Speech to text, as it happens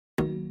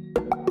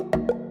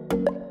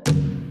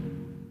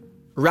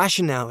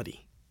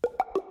rationality.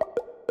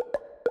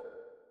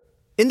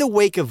 In the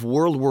wake of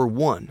World War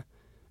I,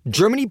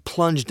 Germany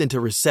plunged into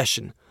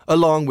recession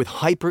along with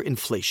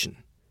hyperinflation.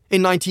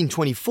 In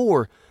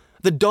 1924,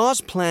 the Dawes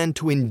Plan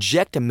to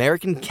inject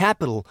American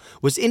capital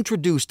was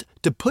introduced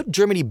to put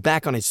Germany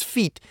back on its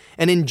feet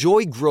and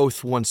enjoy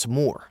growth once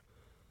more.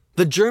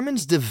 The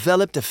Germans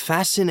developed a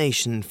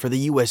fascination for the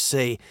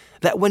USA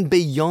that went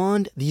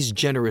beyond these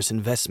generous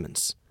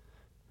investments.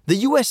 The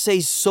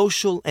USA's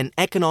social and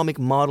economic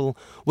model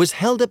was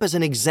held up as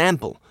an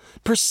example,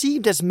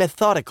 perceived as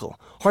methodical,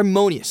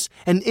 harmonious,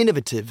 and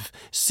innovative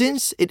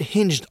since it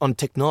hinged on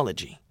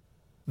technology.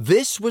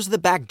 This was the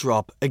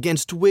backdrop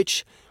against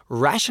which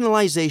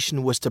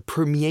rationalization was to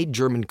permeate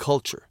German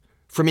culture,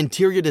 from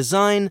interior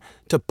design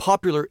to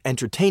popular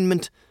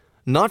entertainment,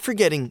 not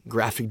forgetting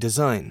graphic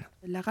design.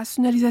 La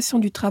rationalisation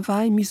du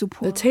travail mise au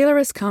point. The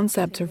Taylorist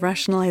concept of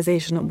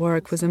rationalization at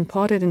work was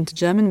imparted into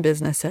German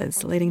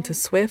businesses, leading to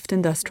swift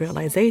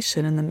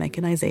industrialization and the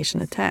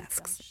mechanization of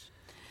tasks.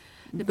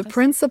 The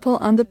principle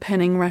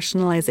underpinning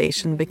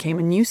rationalization became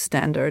a new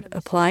standard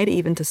applied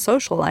even to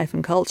social life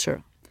and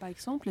culture.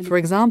 For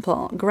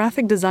example,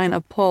 graphic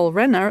designer Paul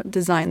Renner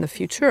designed the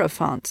Futura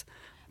font,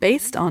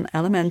 based on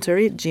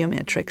elementary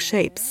geometric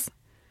shapes.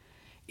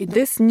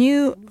 This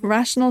new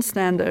rational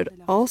standard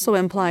also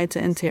applied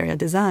to interior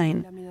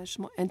design.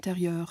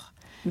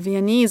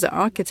 Viennese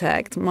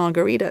architect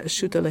Margarita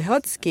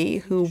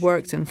Schutte-Lehotzky, who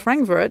worked in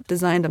Frankfurt,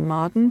 designed a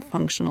modern,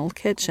 functional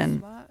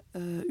kitchen.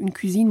 Une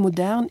cuisine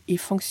moderne et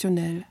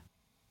fonctionnelle.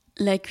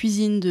 La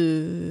cuisine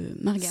de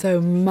Margarita.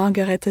 So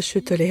Margareta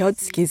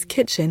Schutte-Lehotzky's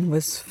kitchen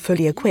was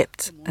fully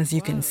equipped, as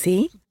you can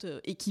see.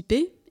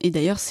 Équipée. Et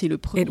d'ailleurs, c'est le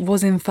premier. It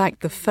was in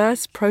fact the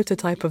first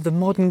prototype of the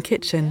modern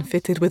kitchen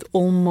fitted with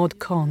all mod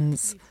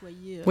cons,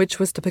 which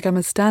was to become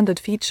a standard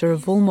feature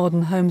of all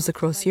modern homes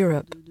across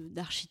Europe.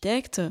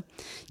 D'architecte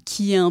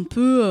qui est un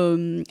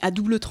peu à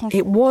double tranchant.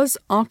 It was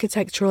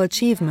architectural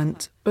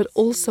achievement, but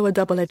also a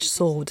double-edged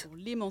sword.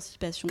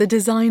 The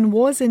design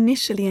was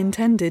initially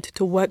intended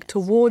to work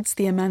towards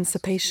the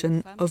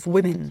emancipation of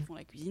women.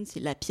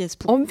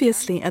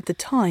 Obviously, at the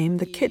time,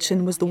 the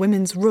kitchen was the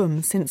women's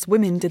room since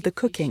women did the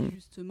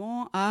cooking.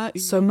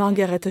 So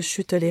Margareta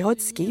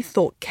Schutte-Lehotzky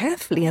thought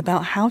carefully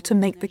about how to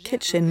make the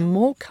kitchen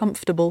more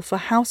comfortable for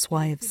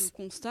housewives.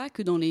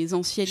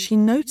 She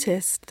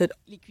noticed that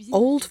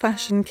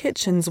old-fashioned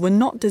kitchens were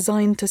not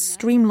designed to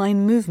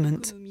streamline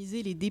movement.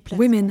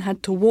 Women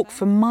had to walk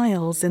for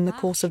miles in the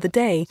course of the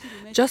day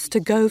just to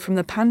go from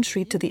the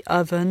pantry to the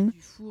oven,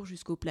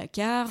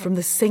 from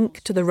the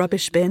sink to the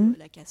rubbish bin,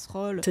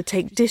 to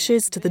take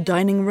dishes to the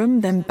dining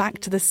room, then back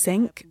to the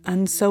sink,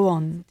 and so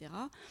on.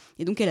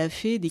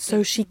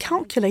 So she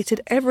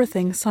calculated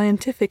everything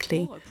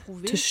scientifically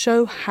to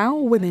show how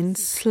women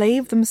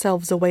slaved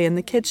themselves away in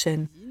the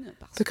kitchen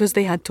because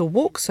they had to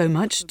walk so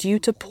much due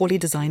to poorly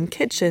designed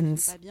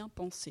kitchens.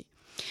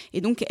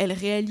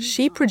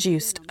 She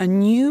produced a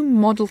new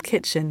model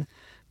kitchen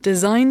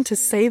designed to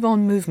save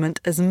on movement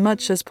as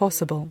much as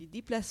possible.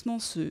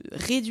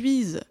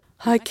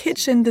 Her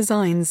kitchen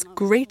design's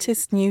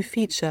greatest new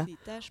feature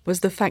was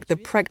the fact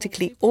that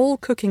practically all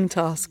cooking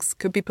tasks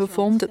could be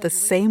performed at the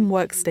same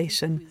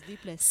workstation,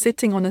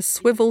 sitting on a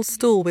swivel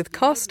stool with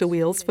caster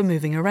wheels for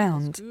moving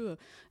around.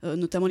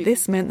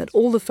 This meant that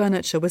all the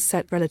furniture was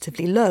set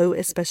relatively low,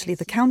 especially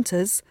the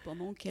counters,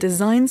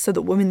 designed so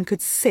that women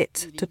could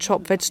sit to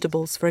chop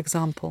vegetables, for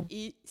example.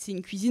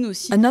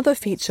 Another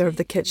feature of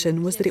the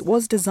kitchen was that it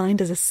was designed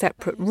as a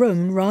separate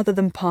room rather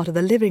than part of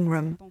the living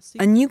room.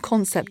 A new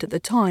concept at the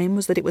time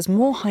was that it was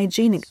more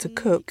hygienic to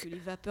cook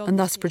and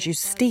thus produce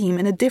steam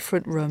in a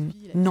different room,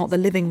 not the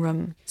living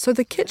room. So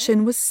the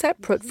kitchen was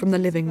separate from the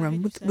living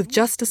room with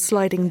just a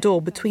sliding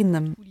door between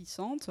them.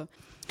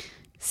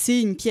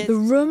 The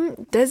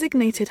room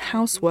designated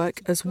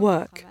housework as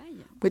work,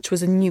 which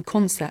was a new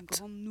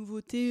concept.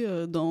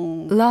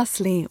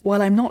 Lastly,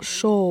 while I'm not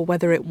sure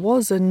whether it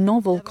was a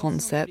novel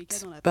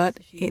concept, but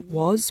it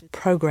was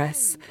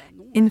progress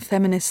in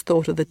feminist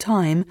thought of the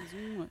time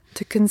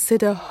to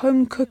consider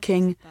home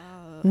cooking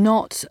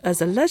not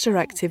as a leisure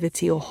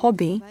activity or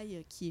hobby,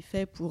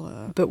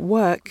 but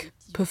work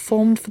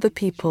performed for the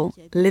people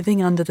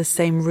living under the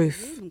same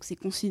roof.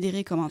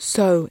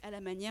 So,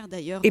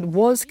 it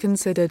was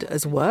considered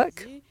as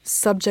work,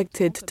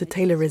 subjected to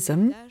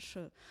Taylorism.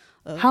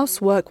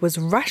 Housework was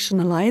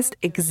rationalized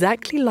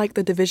exactly like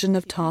the division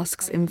of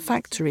tasks in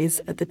factories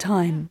at the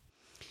time.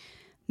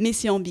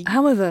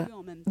 However,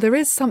 there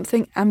is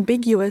something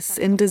ambiguous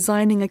in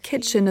designing a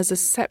kitchen as a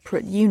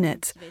separate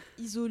unit,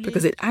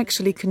 because it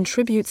actually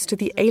contributes to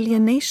the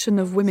alienation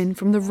of women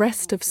from the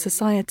rest of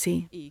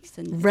society,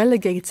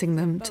 relegating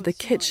them to the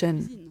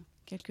kitchen.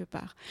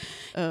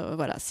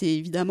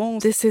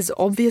 This is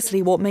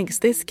obviously what makes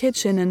this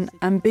kitchen an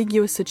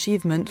ambiguous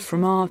achievement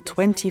from our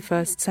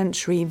 21st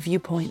century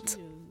viewpoint.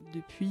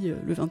 Depuis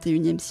le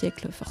 21e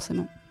siècle,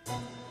 forcément.